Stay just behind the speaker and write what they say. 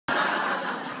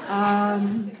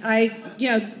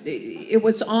It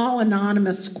was all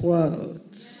anonymous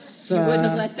quotes. You wouldn't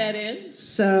have let that in?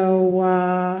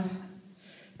 So,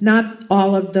 not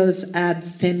all of those ad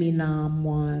feminem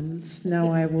ones.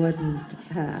 No, I wouldn't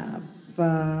have.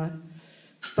 But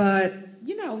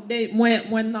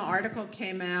when the article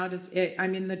came out,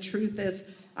 the truth is,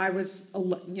 I was,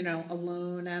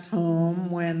 alone at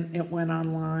home when it went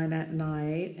online at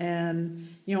night, and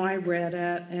I read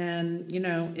it, and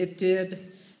it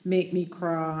did make me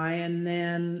cry. And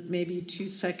then maybe 2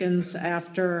 seconds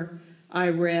after I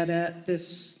read it,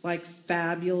 this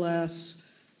fabulous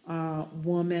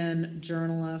woman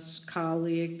journalist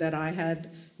colleague that I had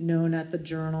known at the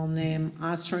Journal named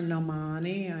Asra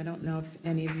Namani. I don't know if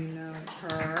any of you know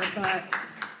her, but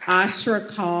Asra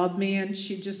called me and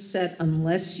she just said,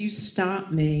 "Unless you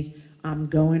stop me, I'm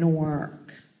going to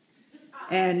work."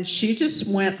 And she just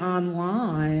went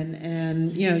online,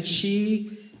 and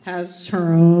she has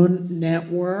her own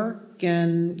network,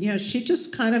 and she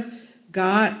just kind of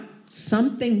got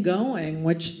something going,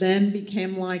 which then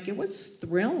became it was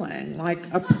thrilling, like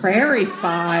a prairie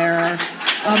fire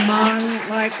among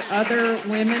other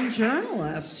women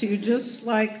journalists who just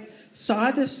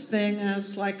saw this thing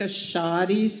as a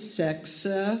shoddy,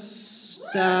 sexist,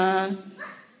 ad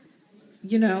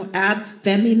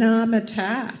feminem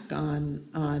attack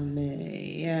on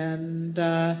me. And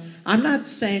I'm not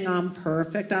saying I'm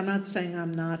perfect. I'm not saying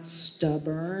I'm not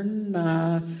stubborn.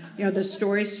 The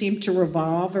story seemed to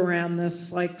revolve around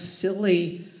this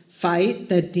silly fight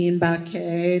that Dean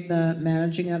Baquet, the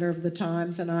managing editor of the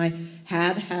Times, and I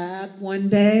had one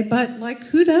day. But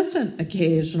who doesn't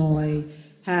occasionally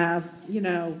have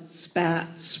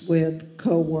spats with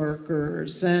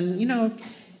coworkers? And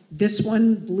this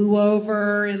one blew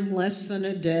over in less than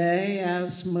a day,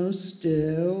 as most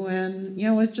do, and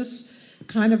it's just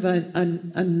kind of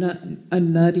a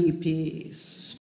nutty piece.